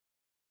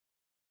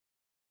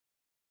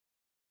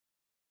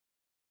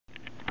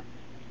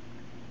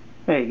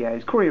Hey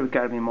guys, Corey with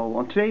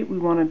GottaBeMobile, and today we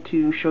wanted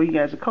to show you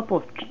guys a couple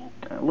of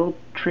little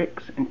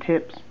tricks and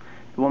tips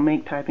that will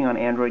make typing on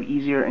Android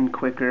easier and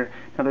quicker.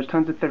 Now there's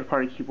tons of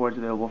third-party keyboards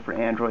available for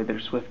Android.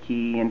 There's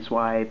SwiftKey and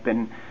Swipe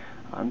and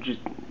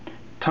just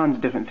tons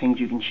of different things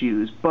you can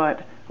choose,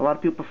 but a lot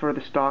of people prefer the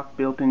stock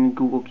built-in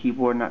Google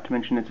keyboard, not to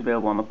mention it's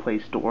available on the Play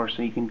Store,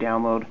 so you can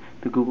download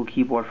the Google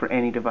keyboard for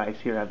any device.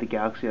 Here I have the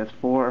Galaxy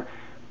S4,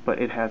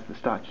 but it has the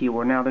stock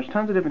keyboard. Now there's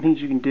tons of different things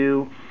you can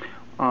do.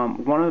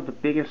 One of the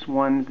biggest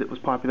ones that was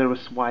popular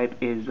with Swipe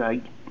is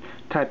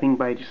typing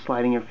by just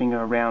sliding your finger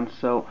around.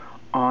 So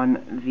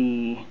on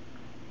the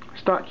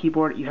stock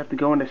keyboard you have to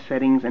go into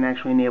settings and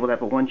actually enable that,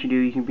 but once you do,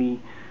 you can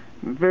be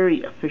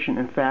very efficient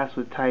and fast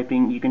with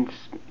typing. You can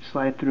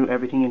slide through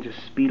everything and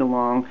just speed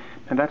along.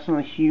 Now that's not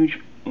a huge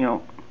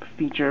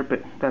feature,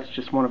 but that's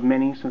just one of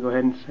many, so go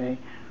ahead and say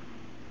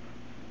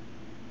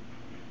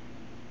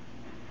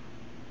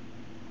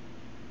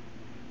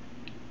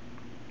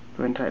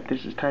go ahead and type.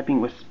 This is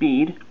typing with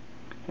speed,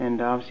 and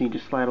obviously you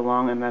just slide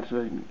along, and that's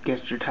a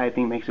gesture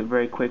typing, makes it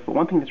very quick. But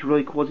one thing that's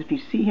really cool is if you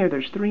see here,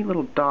 there's three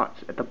little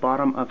dots at the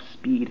bottom of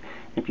speed.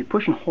 And if you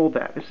push and hold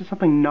that, this is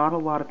something not a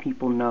lot of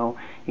people know.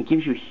 It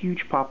gives you a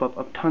huge pop-up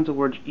of tons of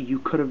words you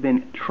could have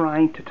been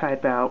trying to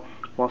type out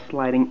while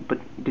sliding, but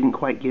didn't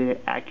quite get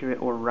it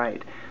accurate or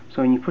right.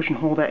 So when you push and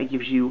hold that, it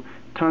gives you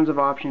tons of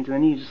options, and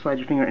then you just slide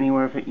your finger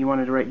anywhere. If you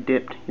wanted to write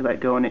dipped, you let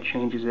go and it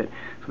changes it.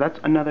 So that's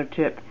another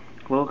tip.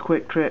 Little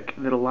quick trick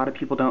that a lot of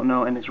people don't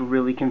know, and it's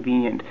really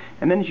convenient.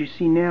 And then as you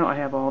see now, I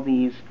have all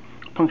these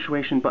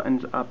punctuation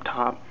buttons up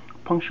top.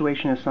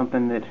 Punctuation is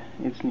something that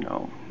is,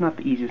 not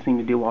the easiest thing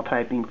to do while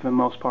typing for the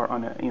most part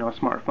on a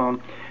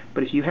smartphone.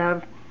 But if you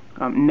have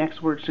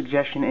next word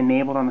suggestion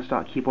enabled on the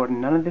stock keyboard,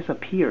 none of this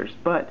appears.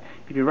 But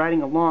if you're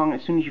writing along,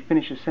 as soon as you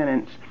finish a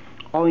sentence,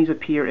 all these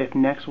appear if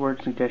next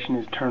word suggestion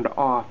is turned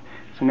off.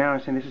 So now I'm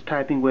saying this is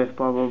typing with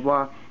blah blah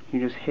blah. You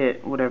just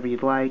hit whatever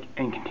you'd like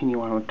and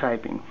continue on with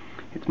typing.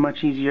 It's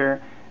much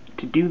easier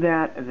to do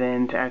that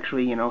than to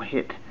actually,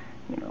 hit,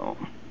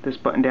 this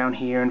button down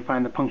here and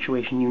find the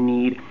punctuation you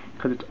need,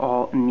 because it's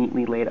all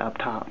neatly laid up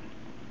top.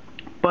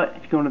 But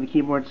if you go into the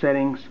keyboard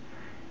settings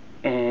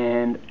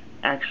and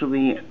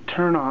actually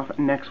turn off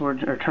next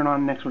word, or turn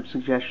on next word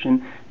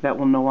suggestion, that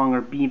will no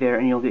longer be there,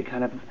 and you'll get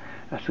kind of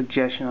a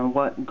suggestion on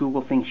what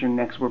Google thinks your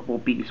next word will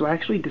be. So I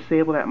actually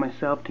disable that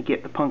myself to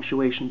get the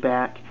punctuation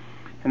back.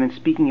 And then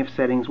speaking of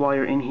settings, while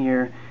you're in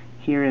here,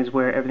 here is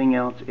where everything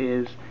else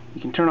is. You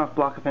can turn off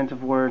block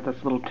offensive words.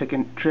 That's a little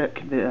trick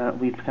that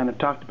we've kind of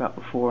talked about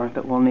before,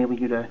 that will enable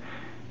you to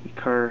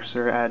curse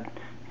or add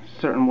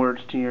certain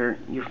words to your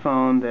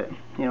phone that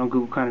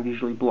Google kind of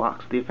usually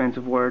blocks the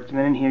offensive words. And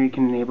then in here you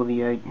can enable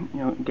the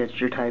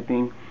gesture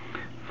typing,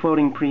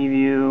 floating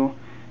preview,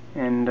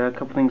 and a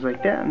couple things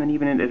like that. And then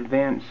even in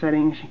advanced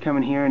settings, you come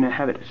in here and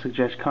have it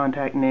suggest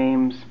contact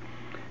names,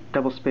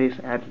 double space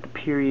adds the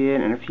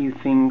period, and a few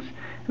things.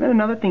 And then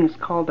another thing is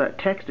called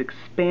text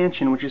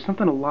expansion, which is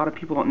something a lot of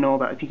people don't know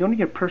about. If you go into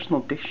your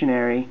personal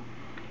dictionary,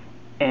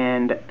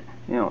 and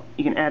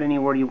you can add any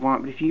word you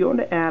want, but if you go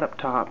into add up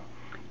top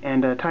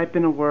and type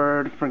in a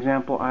word, for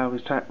example, I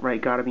always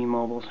write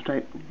GottaBeMobile, so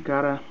type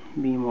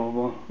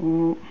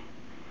GottaBeMobile.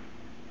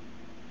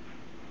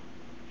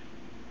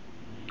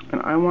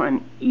 And I want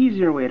an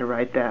easier way to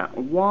write that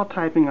while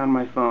typing on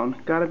my phone.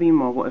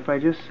 GottaBeMobile. If I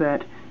just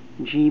set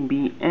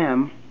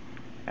GBM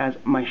as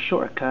my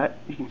shortcut,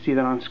 you can see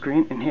that on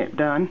screen, and hit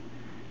done.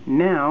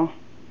 Now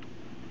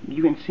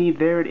you can see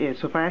there it is.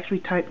 So if I actually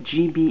type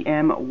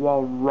GBM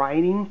while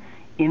writing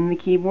in the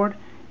keyboard,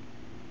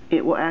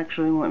 it will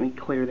actually, let me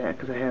clear that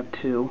because I have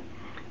two,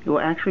 it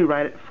will actually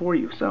write it for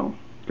you. So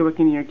go back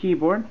into your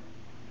keyboard,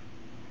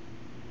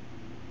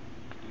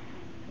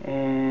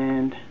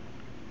 and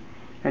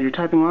as you're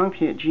typing along,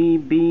 if you hit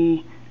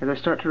GB, as I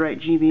start to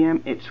write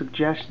GBM, it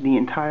suggests the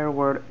entire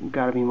word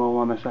GottaBeMobile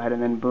on the side,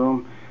 and then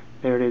boom,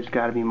 there it is,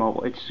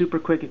 GottaBeMobile. It's super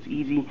quick, it's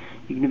easy.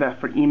 You can do that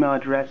for email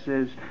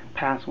addresses,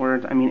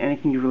 passwords,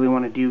 anything you really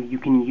want to do, you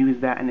can use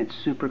that, and it's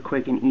super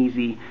quick and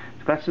easy.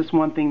 So that's just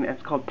one thing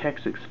that's called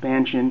text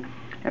expansion,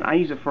 and I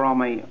use it for all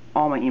my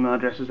email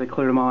addresses. I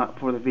cleared them all out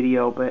for the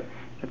video, but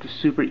that's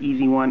a super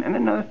easy one. And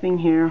another thing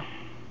here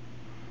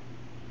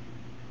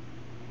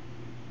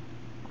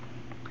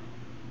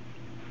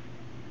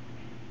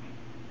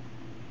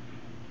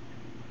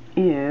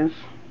is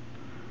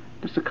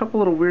just a couple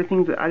little weird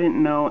things that I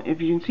didn't know.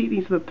 If you can see,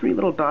 these are the three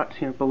little dots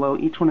here below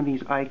each one of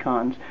these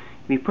icons.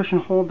 If you push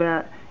and hold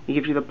that, it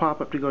gives you the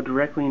pop-up to go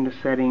directly into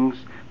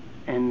settings,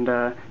 and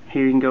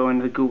here you can go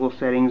into the Google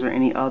settings or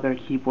any other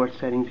keyboard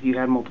settings if you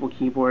had multiple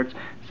keyboards.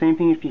 Same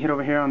thing if you hit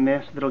over here on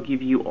this, that'll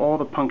give you all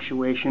the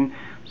punctuation.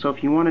 So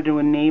if you wanted to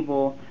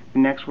enable the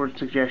next word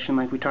suggestion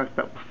like we talked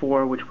about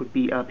before, which would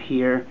be up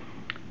here,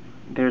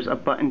 there's a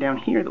button down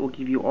here that will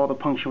give you all the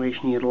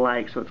punctuation you'd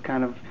like. So it's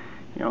kind of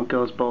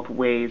goes both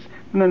ways.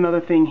 And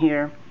another thing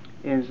here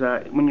is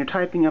when you're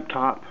typing up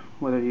top,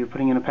 whether you're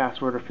putting in a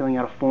password or filling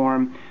out a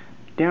form,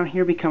 down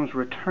here becomes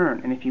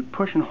return. And if you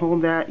push and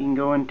hold that, you can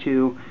go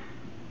into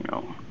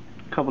a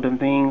couple different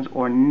things,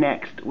 or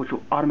next, which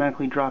will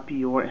automatically drop you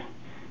your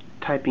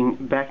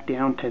typing back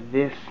down to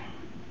this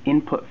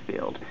input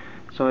field.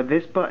 So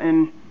this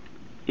button,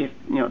 if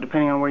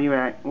depending on where you're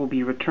at, will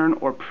be return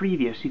or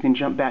previous. You can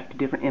jump back to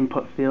different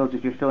input fields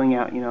if you're filling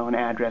out an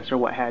address or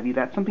what have you.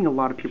 That's something a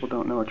lot of people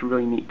don't know. It's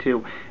really neat too.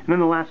 And then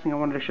the last thing I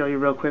wanted to show you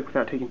real quick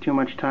without taking too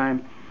much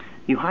time,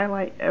 you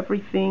highlight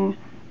everything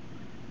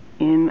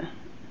in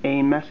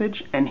a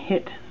message and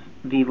hit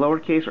the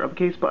lowercase or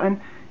uppercase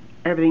button.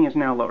 Everything is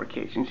now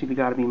lowercase. You can see the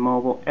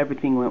GottaBeMobile,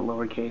 everything went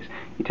lowercase.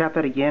 You tap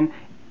that again,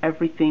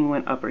 everything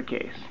went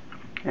uppercase.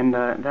 And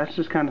that's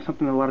just kind of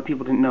something that a lot of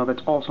people didn't know.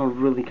 That's also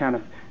really kind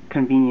of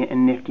convenient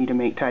and nifty to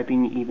make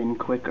typing even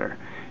quicker.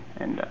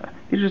 And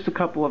these are just a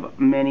couple of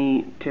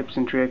many tips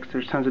and tricks.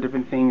 There's tons of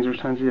different things. There's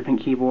tons of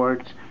different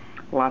keyboards.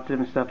 Lots of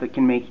different stuff that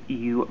can make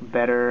you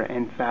better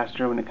and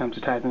faster when it comes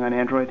to typing on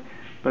Android.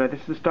 But this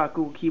is the stock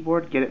Google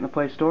keyboard. Get it in the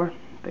Play Store.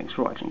 Thanks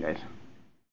for watching, guys.